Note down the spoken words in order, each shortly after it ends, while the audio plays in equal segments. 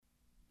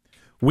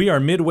We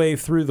are midway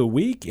through the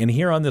week, and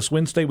here on this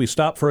Wednesday, we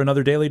stop for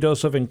another daily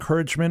dose of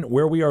encouragement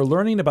where we are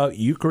learning about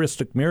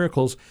Eucharistic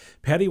miracles.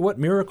 Patty, what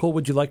miracle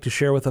would you like to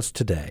share with us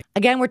today?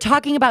 Again, we're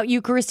talking about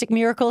Eucharistic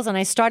miracles, and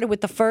I started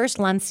with the first,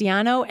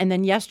 Lanciano, and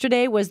then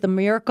yesterday was the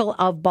miracle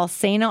of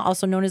Bolsena,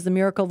 also known as the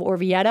miracle of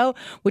Orvieto,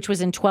 which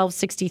was in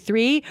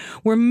 1263.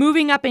 We're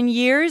moving up in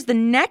years. The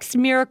next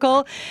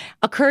miracle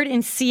occurred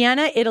in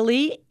Siena,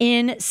 Italy,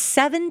 in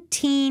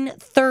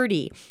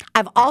 1730.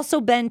 I've also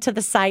been to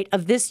the site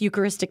of this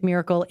Eucharistic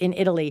miracle in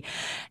Italy.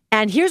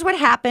 And here's what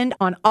happened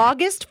on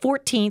August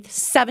 14th,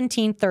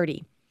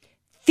 1730.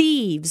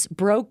 Thieves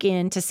broke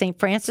into St.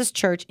 Francis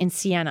Church in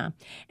Siena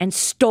and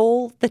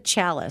stole the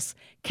chalice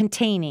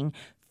containing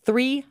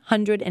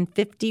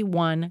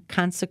 351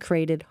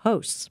 consecrated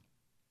hosts.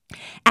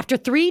 After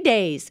 3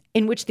 days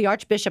in which the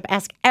Archbishop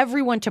asked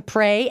everyone to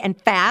pray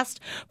and fast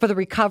for the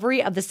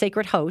recovery of the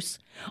sacred hosts,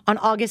 on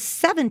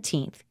August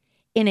 17th,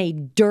 in a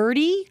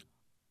dirty,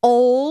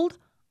 old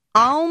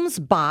alms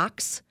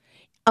box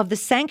of the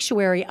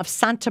sanctuary of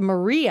Santa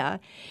Maria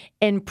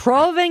in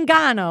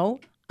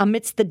Provengano,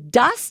 amidst the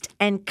dust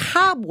and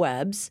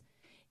cobwebs,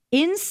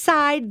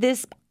 inside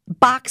this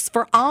box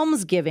for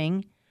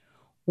almsgiving,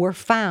 were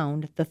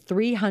found the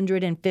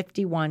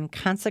 351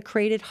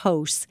 consecrated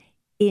hosts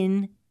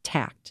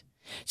intact.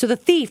 So the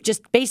thief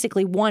just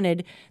basically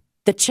wanted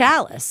the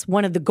chalice,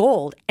 wanted the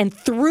gold, and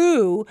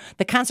threw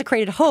the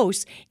consecrated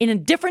hosts in a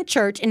different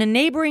church, in a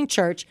neighboring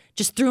church,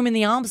 just threw them in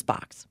the alms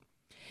box.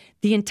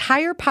 The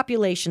entire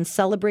population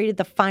celebrated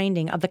the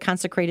finding of the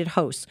consecrated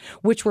hosts,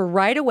 which were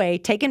right away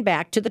taken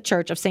back to the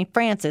Church of St.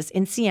 Francis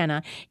in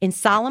Siena in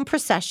solemn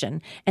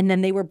procession, and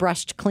then they were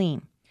brushed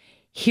clean.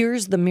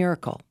 Here's the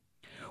miracle.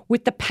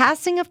 With the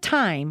passing of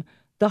time,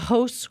 the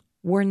hosts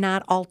were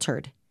not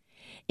altered.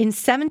 In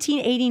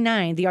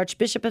 1789, the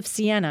Archbishop of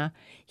Siena,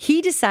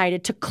 he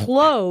decided to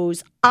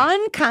close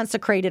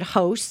unconsecrated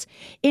hosts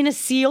in a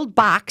sealed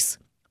box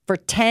for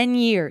 10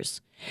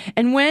 years.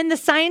 And when the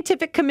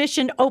scientific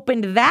commission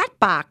opened that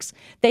box,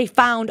 they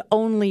found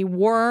only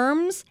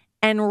worms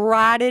and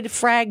rotted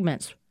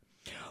fragments.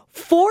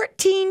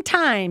 14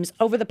 times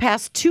over the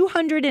past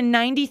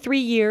 293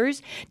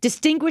 years,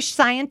 distinguished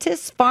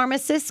scientists,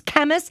 pharmacists,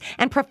 chemists,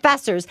 and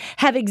professors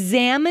have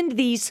examined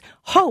these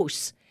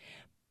hosts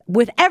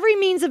with every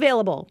means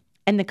available,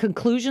 and the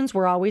conclusions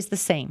were always the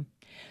same.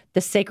 The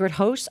sacred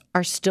hosts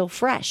are still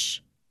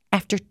fresh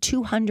after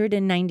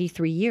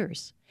 293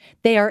 years.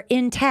 They are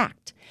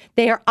intact.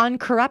 They are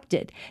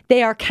uncorrupted.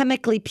 They are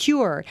chemically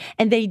pure,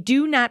 and they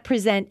do not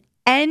present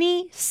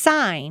any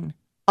sign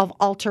of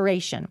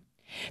alteration.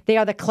 They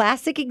are the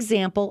classic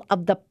example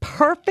of the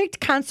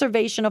perfect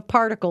conservation of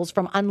particles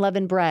from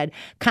unleavened bread,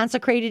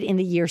 consecrated in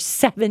the year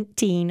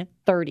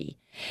 1730.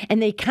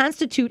 And they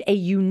constitute a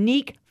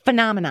unique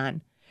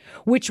phenomenon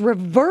which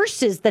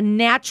reverses the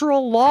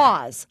natural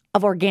laws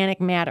of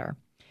organic matter.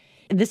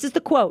 This is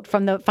the quote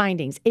from the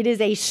findings. It is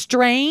a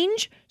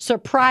strange,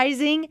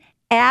 surprising,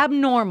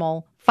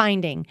 abnormal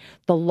finding.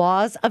 The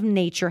laws of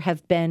nature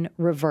have been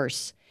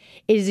reversed.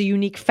 It is a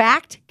unique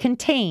fact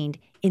contained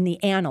in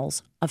the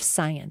annals of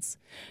science.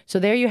 So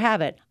there you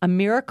have it, a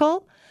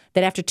miracle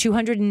that after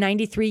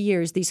 293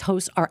 years, these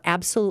hosts are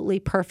absolutely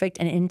perfect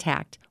and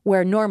intact,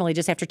 where normally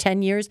just after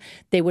 10 years,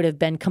 they would have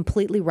been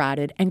completely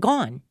rotted and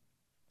gone.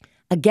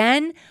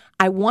 Again,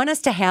 I want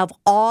us to have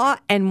awe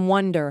and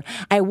wonder.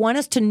 I want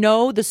us to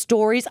know the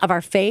stories of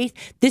our faith.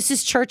 This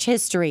is church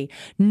history.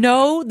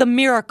 Know the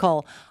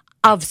miracle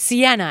of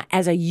Siena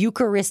as a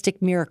Eucharistic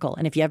miracle.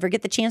 And if you ever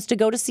get the chance to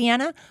go to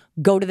Siena,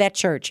 go to that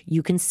church.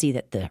 You can see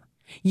that there.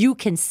 You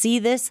can see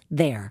this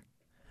there.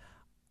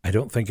 I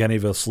don't think any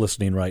of us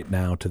listening right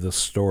now to this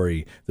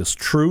story, this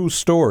true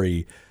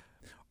story,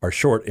 are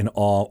short in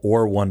awe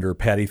or wonder.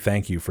 Patty,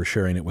 thank you for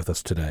sharing it with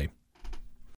us today.